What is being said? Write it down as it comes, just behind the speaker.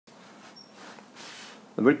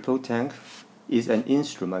A ripple tank is an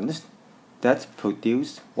instrument that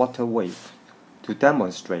produces water waves to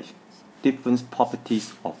demonstrate different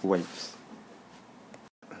properties of waves.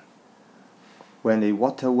 When a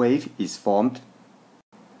water wave is formed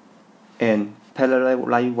and parallel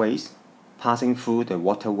light waves passing through the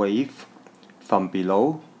water wave from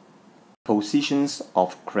below, positions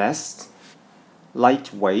of crests,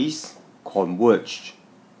 light waves converge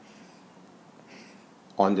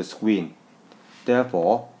on the screen.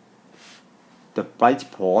 Therefore, the bright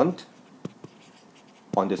point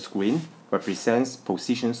on the screen represents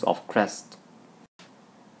positions of crest.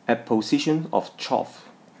 At position of trough,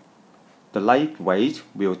 the light wave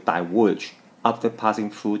will diverge after passing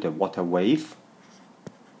through the water wave.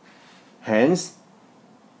 Hence,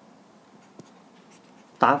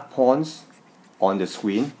 dark points on the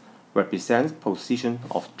screen represent position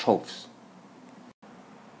of troughs.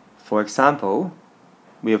 For example,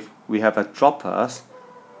 we have a dropper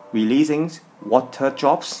releasing water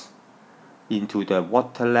drops into the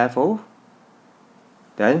water level.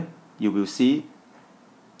 Then you will see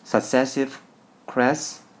successive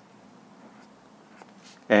crests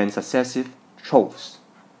and successive troughs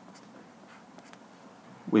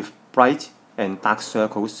with bright and dark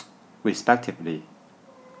circles respectively.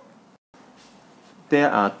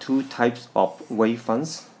 There are two types of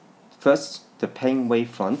wavefronts. First, the plane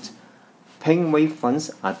wavefront. Plane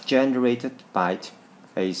wavefronts are generated by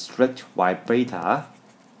a strict vibrator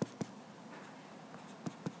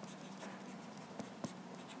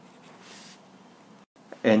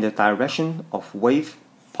and the direction of wave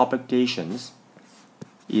propagations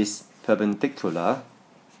is perpendicular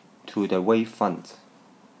to the wavefront.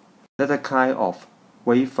 Another kind of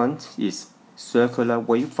wavefront is circular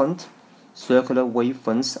wavefront. Circular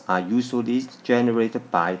wavefronts are usually generated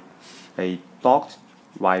by a dot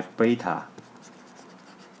vibrator,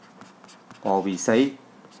 or we say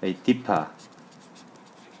a dipper.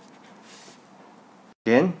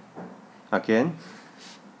 Again,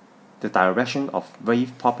 the direction of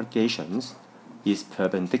wave propagations is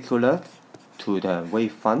perpendicular to the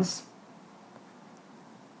wavefronts.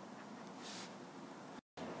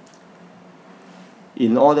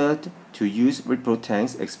 In order to use ripple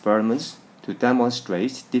tanks experiments to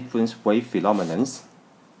demonstrate different wave phenomena,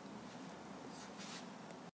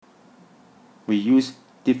 we use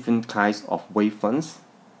different kinds of wavefronts.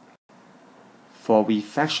 For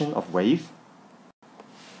reflection of wave,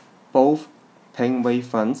 both plane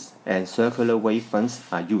wavefronts and circular wavefronts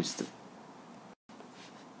are used.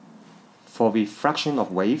 For refraction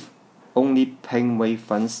of wave, only plane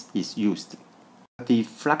wavefronts is used. For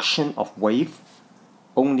diffraction of wave,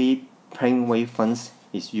 only plane wavefronts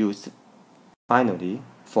is used. Finally,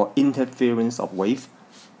 for interference of wave,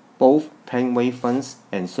 both plane wavefronts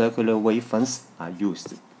and circular wavefronts are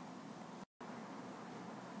used.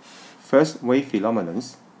 First wave phenomenon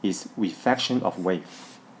is reflection of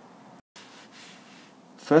wave.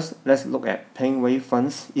 First, let's look at plane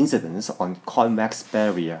wavefronts incidence on convex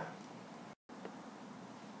barrier.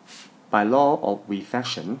 By law of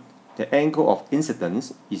reflection, the angle of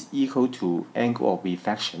incidence is equal to angle of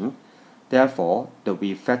reflection. Therefore, the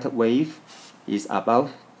reflected wave is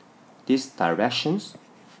about these directions.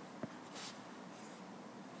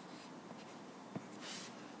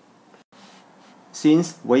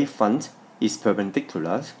 Since wavefront is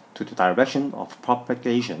perpendicular to the direction of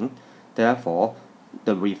propagation, therefore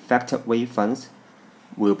the reflected wavefront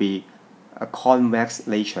will be a convex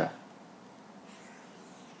nature.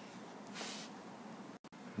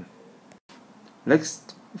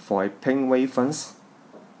 Next, for a plane wavefront,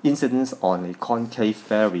 incidence on a concave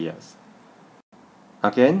barrier.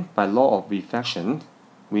 Again, by law of reflection,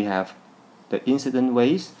 we have the incident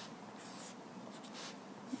waves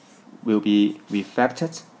will be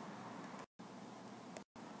reflected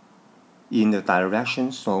in the direction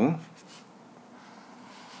shown.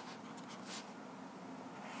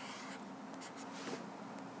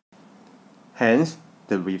 Hence,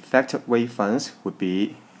 the reflected wavefronts would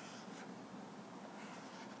be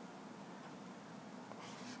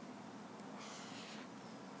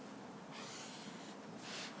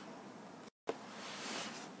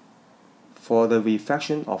for the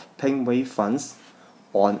reflection of plane wavefronts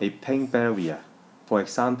on a plane barrier. For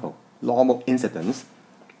example, normal incidence.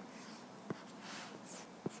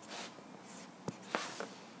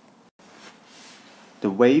 The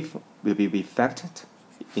wave will be reflected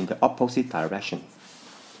in the opposite direction.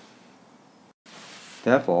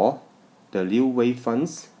 Therefore, the new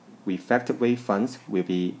wavefronts, reflected wavefronts, will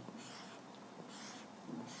be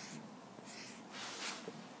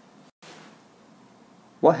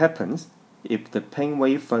what happens if the plane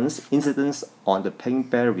wave fronts incidence on the plane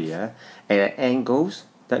barrier at angles,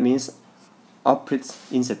 that means opposite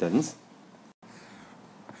incidence,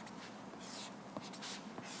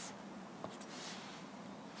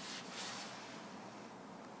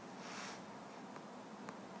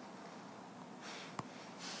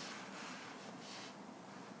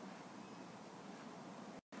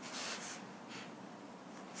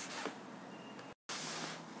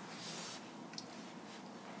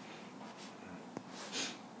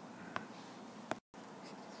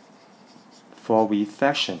 for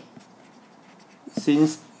reflection.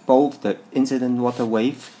 Since both the incident water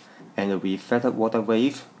wave and the reflected water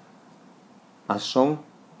wave are shown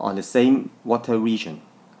on the same water region,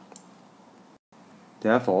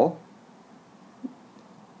 therefore,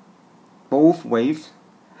 both waves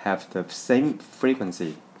have the same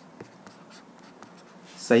frequency,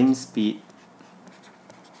 same speed,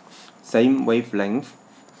 same wavelength,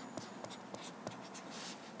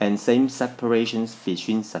 and same separations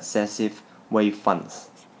between successive wave fronts.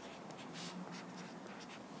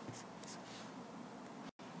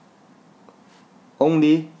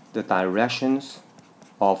 Only the directions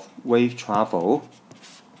of wave travel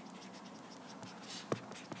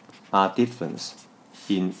are different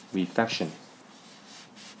in reflection.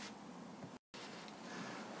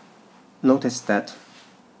 Notice that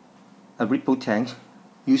a ripple tank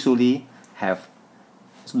usually have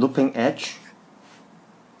sloping edge,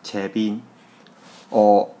 斜邊,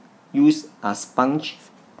 or use a sponge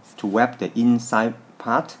to wrap the inside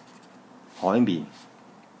part, 海綿,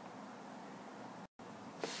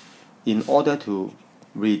 in order to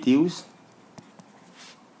reduce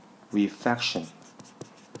reflection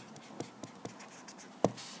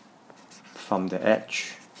from the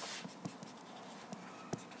edge.